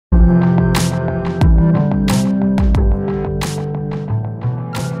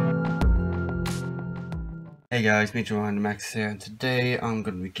Hey guys, Max here, and today I'm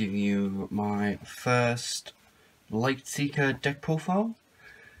going to be giving you my first Lightseeker deck profile.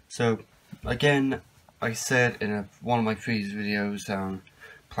 So, again, I said in one of my previous videos I'm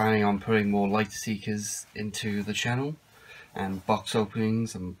planning on putting more Lightseekers into the channel, and box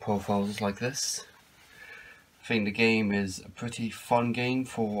openings and profiles like this. I think the game is a pretty fun game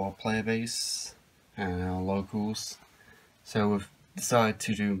for our player base and our locals, so we've decided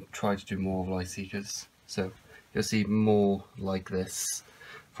to try to do more of Lightseekers. So you'll see more like this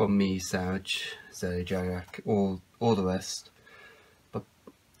from me, Savage, Zay, Jarak, all the rest. But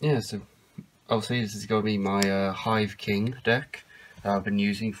yeah, so obviously this is going to be my Hiveking deck that I've been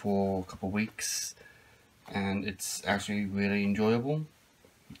using for a couple of weeks, and it's actually really enjoyable.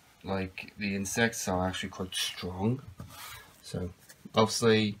 Like, the insects are actually quite strong. So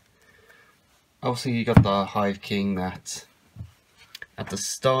obviously you got the Hiveking that at the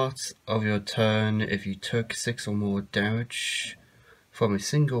start of your turn, if you took 6 or more damage from a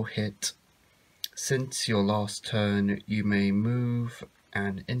single hit, since your last turn, you may move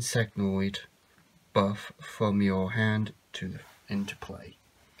an insectoid buff from your hand into play.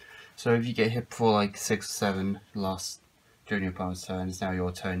 So if you get hit for like 6 or 7 during your opponent's turn, it's now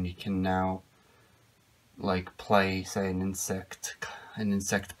your turn. You can now like play, say, an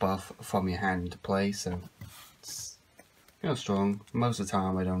insect buff from your hand into play. So it's strong. Most of the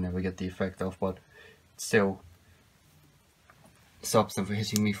time I don't ever get the effect off, but it still stops them from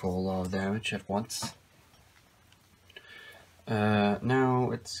hitting me for a lot of damage at once.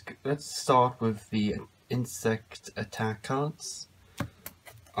 Now let's start with the insect attack cards.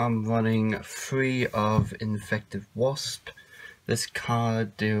 I'm running 3 of Infected Wasp. This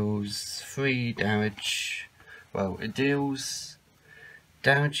card deals 3 damage. Well, it deals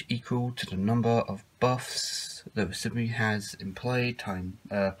damage equal to the number of buffs the recipient has in play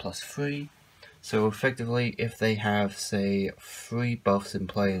plus 3. So effectively, if they have, say, 3 buffs in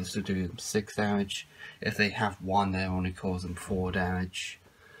play, this will do them 6 damage. If they have 1, that only cause them 4 damage.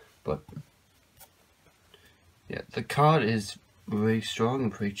 But yeah, the card is really strong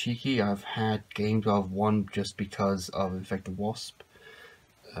and pretty cheeky. I've had games where I've won just because of Infected Wasp.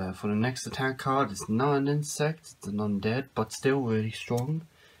 For the next attack card, it's not an insect, it's an undead, but still really strong,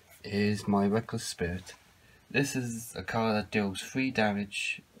 is my Reckless Spirit. This is a card that deals 3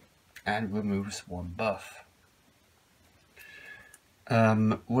 damage and removes 1 buff.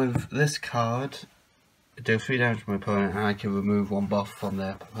 With this card, it deals 3 damage to my opponent, and I can remove 1 buff on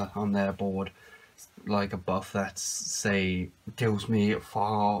their board, like a buff that's, say, deals me a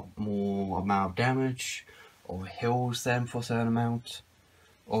far more amount of damage, or heals them for a certain amount,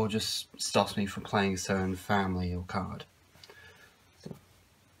 or just stops me from playing a certain family or card.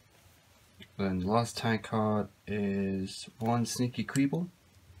 Then the last tag card is 1 Sneaky Creeble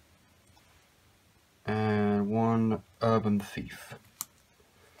and 1 Urban Thief.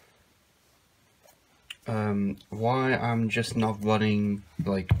 Why I'm just not running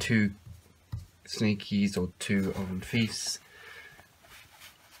like 2 Sneakies or 2 Urban Thieves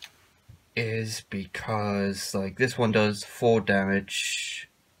is because, like, this one does 4 damage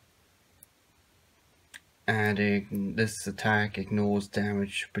and this attack ignores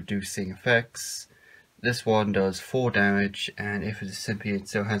damage producing effects. This one does 4 damage, and if it's simply it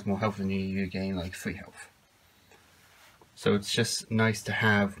still has more health than you gain like 3 health. So it's just nice to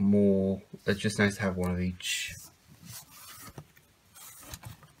have more. It's just nice to have one of each.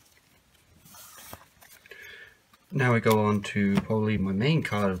 Now we go on to probably my main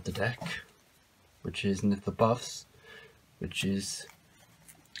card of the deck, which is the buffs, which is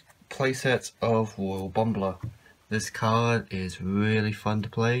playset of Royal Bumbler. This card is really fun to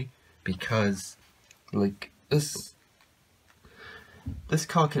play because, like, this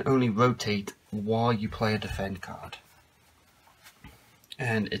card can only rotate while you play a defend card,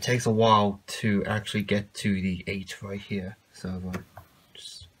 and it takes a while to actually get to the 8 right here. So if I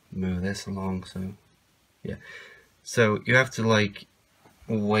just move this along, so yeah, so you have to like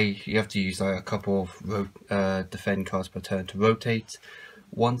wait. You have to use like a couple of defend cards per turn to rotate.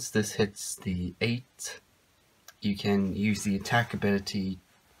 Once this hits the 8, you can use the attack ability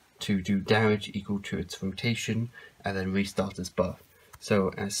to do damage equal to its rotation and then restart this buff.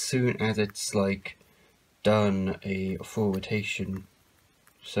 So as soon as it's like done a full rotation,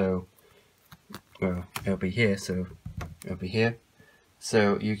 so well, it'll be here, so it'll be here.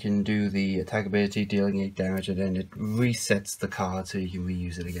 So you can do the attack ability dealing 8 damage, and then it resets the card so you can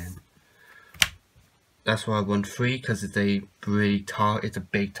reuse it again. That's why I run 3, because it's a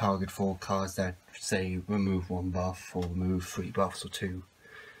big target for cards that, say, remove 1 buff or remove 3 buffs or 2.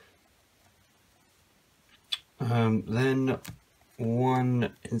 Then 1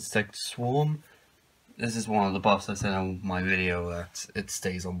 Insect Swarm. this is one of the buffs I said on my video that it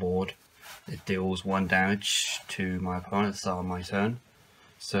stays on board. It deals 1 damage to my opponent at the start of my turn.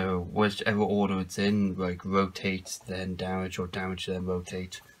 So whichever order it's in, like rotate then damage or damage then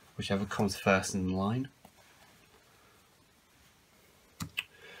rotate, whichever comes first in line.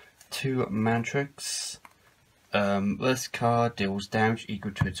 2 Mantrix. This card deals damage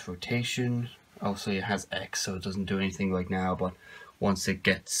equal to its rotation. Also it has X, so it doesn't do anything right now, but once it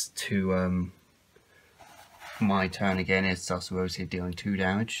gets to my turn again, it starts to rotate, dealing 2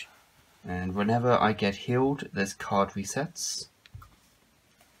 damage. And whenever I get healed, this card resets.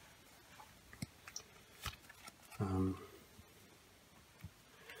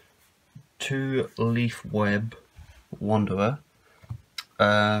 2 Leaf Web Wanderer.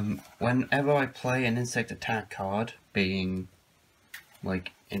 Whenever I play an insect attack card, being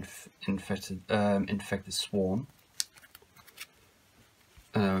like infected swarm,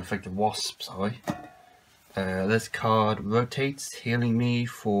 infected wasp, sorry. This card rotates, healing me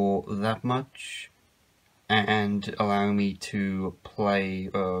for that much, and allowing me to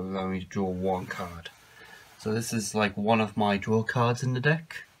allowing me to draw 1 card. So this is like one of my draw cards in the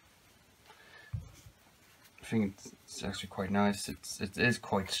deck. I think it's actually quite nice. It is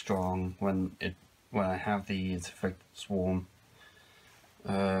quite strong when I have the infected swarm.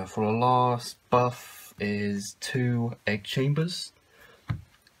 For the last buff is 2 Egg Chambers.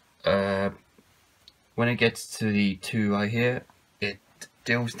 When it gets to the 2 I hear, it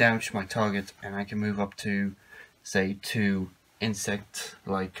deals damage to my target, and I can move up to, say, 2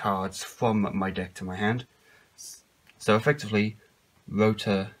 insect-like cards from my deck to my hand. So effectively,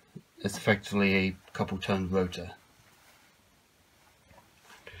 Rotor is effectively a couple turn Rotor,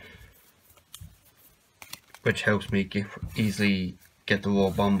 which helps me easily get the raw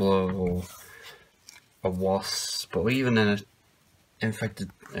bumbler or a wasp, or even an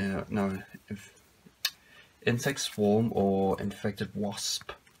infected insect swarm or infected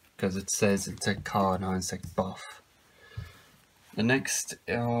wasp, because it says insect card, not insect buff. The next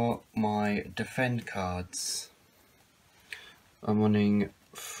are my defend cards. I'm running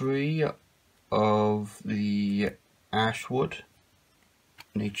 3 of the Ashwood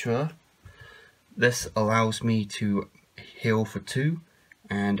Nature. This allows me to heal for 2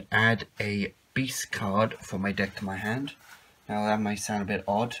 and add a beast card from my deck to my hand. Now that might sound a bit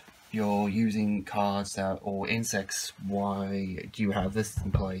odd. You're using cards that or insects. Why do you have this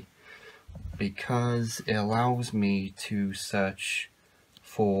in play? Because it allows me to search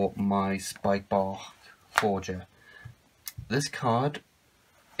for my Spikebark Forger. This card,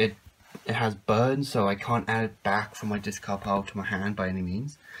 it has burn, so I can't add it back from my discard pile to my hand by any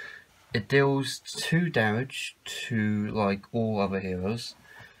means. It deals 2 damage to like all other heroes.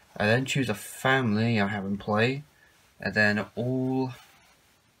 I then choose a family I have in play, and then all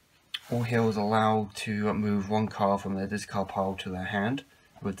heroes allowed to move 1 card from their discard pile to their hand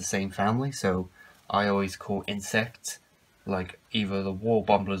with the same family. So I always call insect, like either the war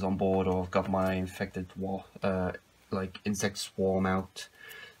bumblers on board, or I've got my infected like insect swarm out.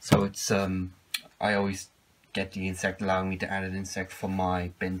 So it's I always get the insect, allowing me to add an insect from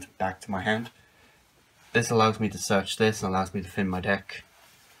my bin back to my hand. This allows me to search this and allows me to thin my deck.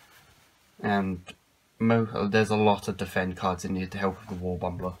 And there's a lot of defend cards in here to help with the war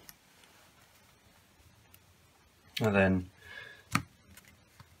bumbler. And then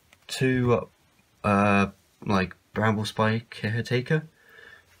 2 like Bramble Spike Caretaker.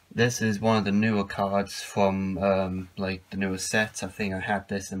 This is one of the newer cards from like the newer sets. I think I had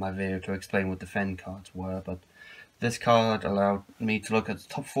this in my video to explain what defend cards were, but this card allowed me to look at the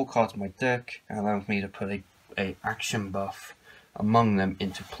top 4 cards of my deck and allowed me to put a action buff among them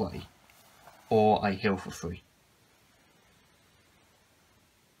into play, or I heal for free.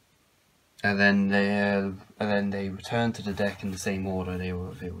 And then they return to the deck in the same order they were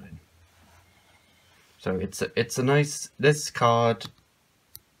revealed in. So it's a nice, this card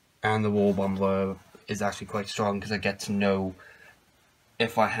and the War Bumbler is actually quite strong because I get to know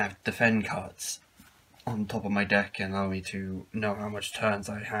if I have defend cards on top of my deck and allow me to know how much turns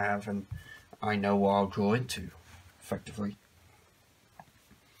I have, and I know what I'll draw into effectively.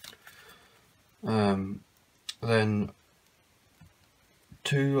 Then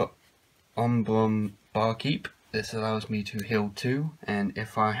 2 Umbrum Barkeep. This allows me to heal 2, and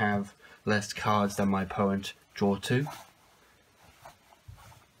if I have less cards than my opponent, draw 2.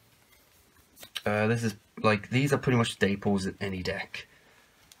 This is like, these are pretty much staples in any deck,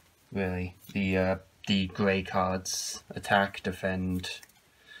 really. The grey cards, attack, defend,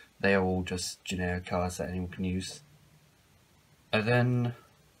 they are all just generic cards that anyone can use. And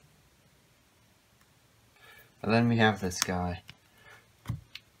then we have this guy.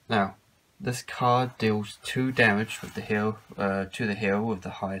 Now, this card deals 2 damage with the hero to the hero with the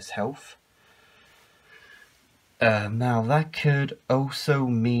highest health. Now that could also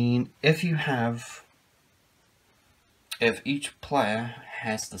mean if each player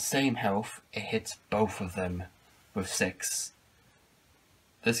has the same health, it hits both of them with 6.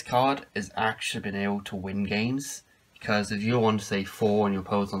 This card has actually been able to win games, because if you're on say 4 and your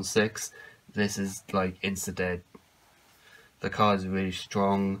opponent's on 6, this is like insta-dead. The card is really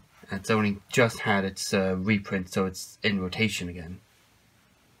strong, and it's only just had its reprint, so it's in rotation again.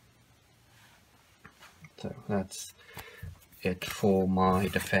 So that's it for my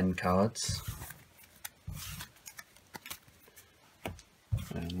defend cards.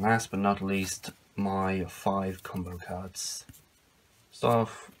 And last but not least, my 5 combo cards. Start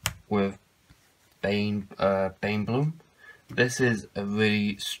off with Bane Bloom. This is a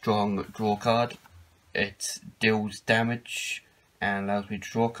really strong draw card. It deals damage and allows me to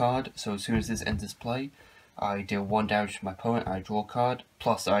draw a card. So as soon as this enters play, I deal 1 damage to my opponent, I draw a card,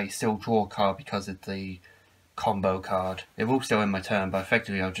 plus I still draw a card because it's the combo card. It will still end my turn, but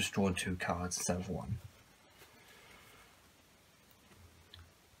effectively I'll just draw 2 cards instead of 1.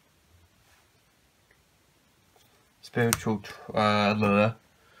 Spiritual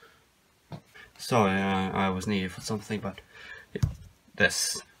sorry, I was needed for something, but yeah,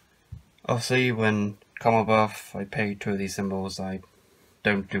 this. Obviously, when combo buff, I pay 2 of these symbols. I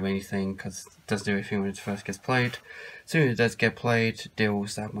don't do anything because it doesn't do anything when it first gets played. As soon as it does get played, it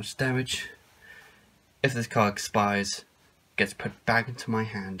deals that much damage. If this card expires, it gets put back into my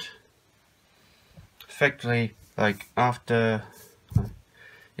hand. Effectively, like after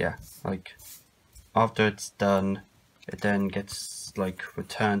it's done, it then gets like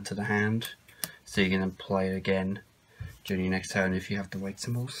returned to the hand, so you can then play it again during your next turn if you have the right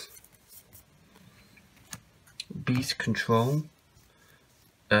symbols. Beast Control.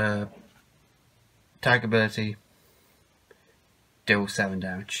 Tag ability. Deal 7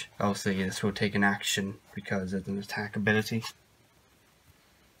 damage. Obviously this will take an action because it's an attack ability.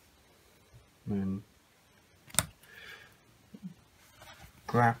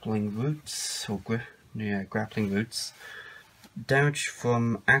 Grappling Roots, Grappling Roots. Damage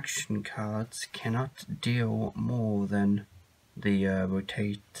from action cards cannot deal more than the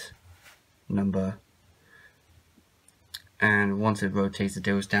rotate number, and once it rotates it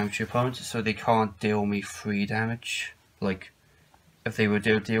deals damage to your opponent, so they can't deal me 3 damage. Like if they were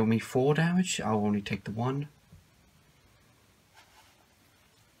to deal me 4 damage, I'll only take the 1.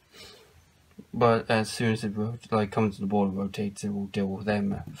 But as soon as it comes to the board and rotates, it will deal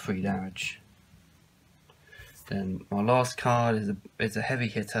them 3 damage. Then my last card is a heavy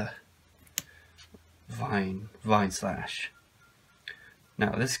hitter, Vine Slash.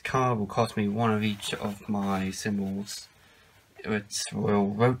 Now this card will cost me 1 of each of my symbols. It will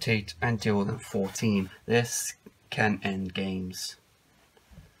rotate and deal them 14. This can end games,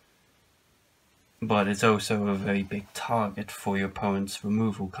 but it's also a very big target for your opponent's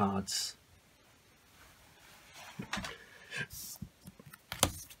removal cards.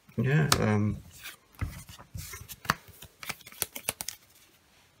 Yeah,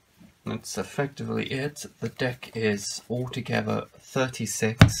 that's effectively it. The deck is altogether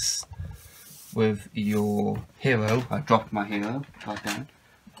 36 with your hero. I dropped my hero right down,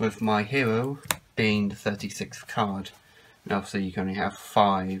 with my hero being the 36th card. And obviously you can only have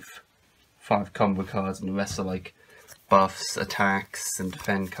 5 combo cards, and the rest are like buffs, attacks, and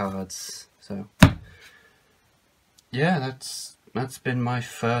defend cards. So yeah, that's been my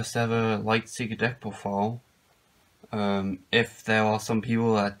first ever Lightseeker deck profile. If there are some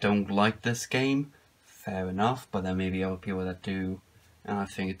people that don't like this game, fair enough, but there may be other people that do, and I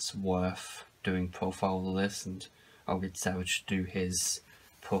think it's worth doing profiles of this, and I'll get Savage to do his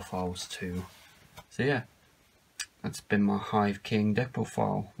profiles too. So yeah, that's been my Hiveking deck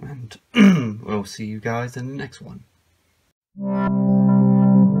profile, and we'll see you guys in the next one.